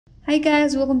Hi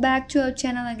guys, welcome back to our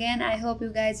channel again. I hope you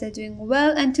guys are doing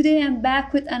well, and today I'm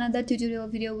back with another tutorial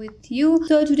video with you.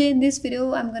 So today in this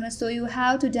video I'm gonna show you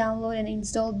how to download and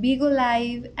install Bigo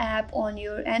Live app on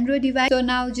your Android device. So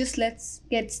now just let's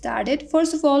get started.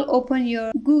 First of all, open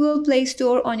your Google Play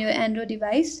Store on your Android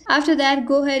device. After that,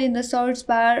 go ahead in the search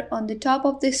bar on the top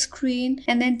of the screen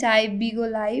and then type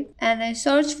Bigo Live and then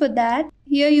search for that.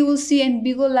 Here you will see an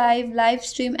Bigo live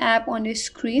stream app on your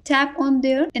screen. Tap on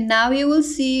there and now you will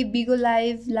see Bigo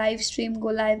live stream go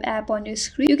live app on your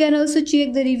screen. You can also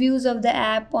check the reviews of the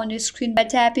app on your screen by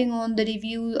tapping on the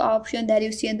review option that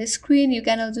you see on the screen. You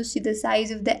can also see the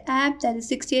size of the app, that is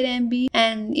 68 MB,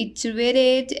 and its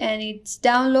rated and its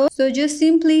download. So just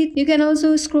simply you can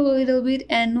also scroll a little bit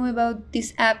and know about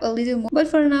this app a little more. But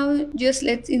for now, just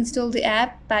let's install the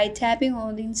app by tapping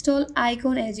on the install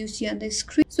icon as you see on the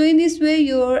screen. So in this way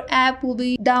your app will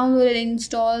be downloaded and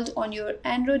installed on your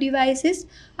Android devices.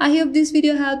 I hope this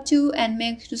video helped you, and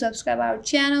make sure to subscribe our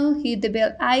channel, hit the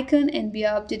bell icon and be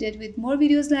updated with more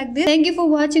videos like this. Thank you for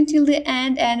watching till the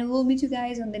end, and we'll meet you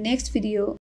guys on the next video.